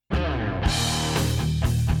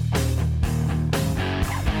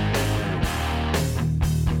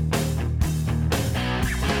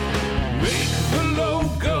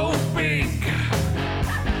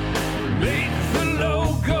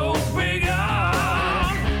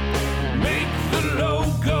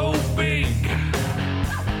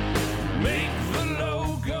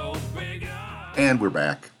And we're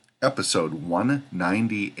back. Episode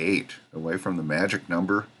 198, away from the magic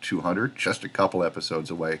number 200, just a couple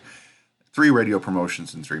episodes away. 3 radio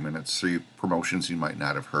promotions in 3 minutes, 3 promotions you might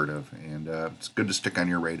not have heard of. And it's good to stick on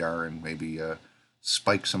your radar and maybe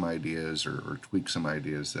spike some ideas or tweak some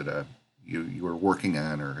ideas that you were working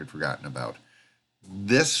on or had forgotten about.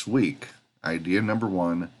 This week, idea number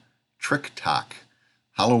 1, Trick Tok.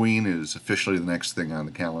 Halloween is officially the next thing on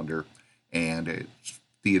the calendar, and it's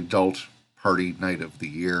the adult party night of the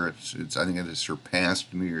year. It's I think it has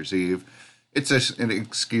surpassed New Year's Eve. It's an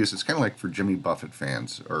excuse. It's kind of like for Jimmy Buffett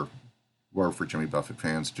fans, or for Jimmy Buffett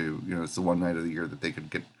fans to, it's the one night of the year that they could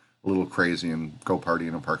get a little crazy and go party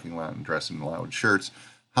in a parking lot and dress in loud shirts.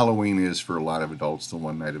 Halloween is for a lot of adults the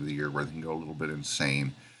one night of the year where they can go a little bit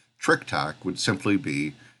insane. Trick Tok would simply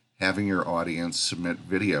be having your audience submit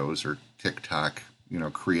videos or TikTok,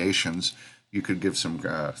 creations. You could give some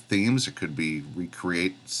themes. It could be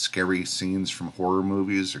recreate scary scenes from horror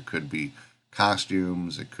movies. It could be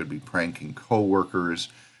costumes. It could be pranking coworkers.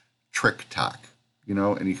 Trick Tok,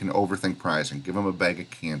 and you can overthink pricing. Give them a bag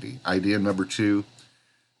of candy. Idea number 2,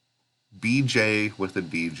 BJ with a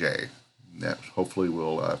DJ. That hopefully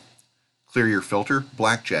will clear your filter.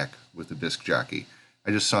 Blackjack with a disc jockey.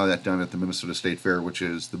 I just saw that done at the Minnesota State Fair, which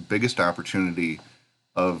is the biggest opportunity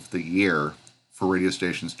of the year for radio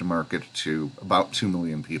stations to market to about 2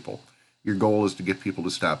 million people. Your goal is to get people to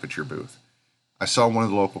stop at your booth. I saw one of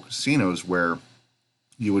the local casinos where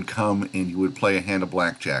you would come and you would play a hand of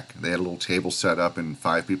blackjack. They had a little table set up and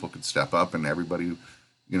 5 people could step up and everybody,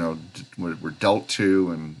 were dealt to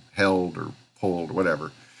and held or pulled or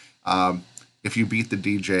whatever. If you beat the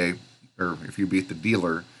DJ or if you beat the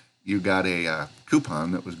dealer, you got a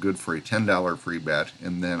coupon that was good for a $10 free bet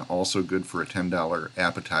and then also good for a $10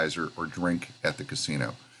 appetizer or drink at the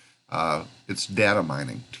casino. It's data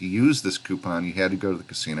mining. To use this coupon, you had to go to the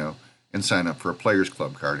casino and sign up for a Players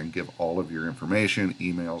Club card and give all of your information,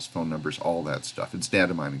 emails, phone numbers, all that stuff. It's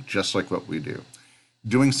data mining, just like what we do.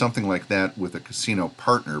 Doing something like that with a casino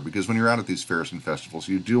partner, because when you're out at these fairs and festivals,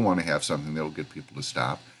 you do want to have something that will get people to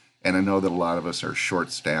stop. And I know that a lot of us are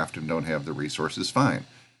short-staffed and don't have the resources. Fine.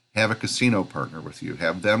 Have a casino partner with you.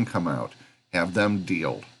 Have them come out. Have them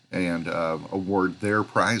deal and award their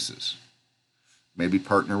prizes. Maybe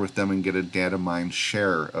partner with them and get a data mine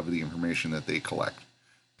share of the information that they collect.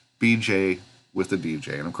 BJ with a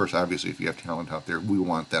DJ. And of course, obviously, if you have talent out there, we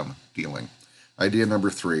want them dealing. Idea number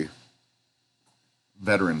 3,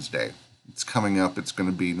 Veterans Day. It's coming up. It's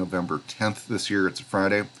going to be November 10th this year. It's a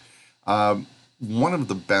Friday. One of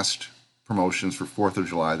the best promotions for 4th of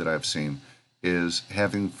July that I've seen is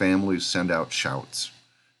having families send out shouts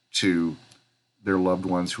to their loved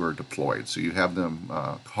ones who are deployed. So you have them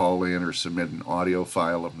call in or submit an audio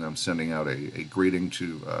file of them sending out a greeting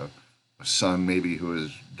to a son maybe who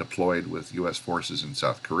is deployed with U.S. forces in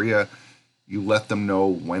South Korea. You let them know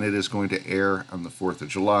when it is going to air on the 4th of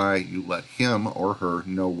July. You let him or her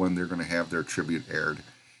know when they're going to have their tribute aired,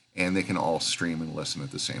 and they can all stream and listen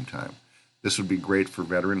at the same time. This would be great for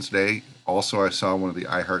Veterans Day. Also, I saw one of the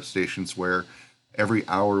iHeart stations where every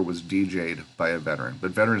hour was DJ'd by a veteran. But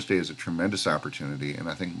Veterans Day is a tremendous opportunity, and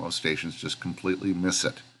I think most stations just completely miss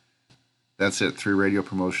it. That's it. 3 radio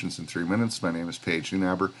promotions in 3 minutes. My name is Paige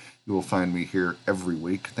Neunaber. You will find me here every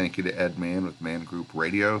week. Thank you to Ed Mann with Mann Group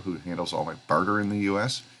Radio, who handles all my barter in the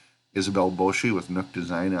U.S., Isabel Boshi with Nook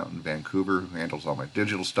Design out in Vancouver, who handles all my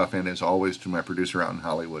digital stuff, and as always, to my producer out in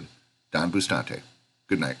Hollywood, Don Bustante.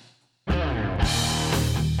 Good night.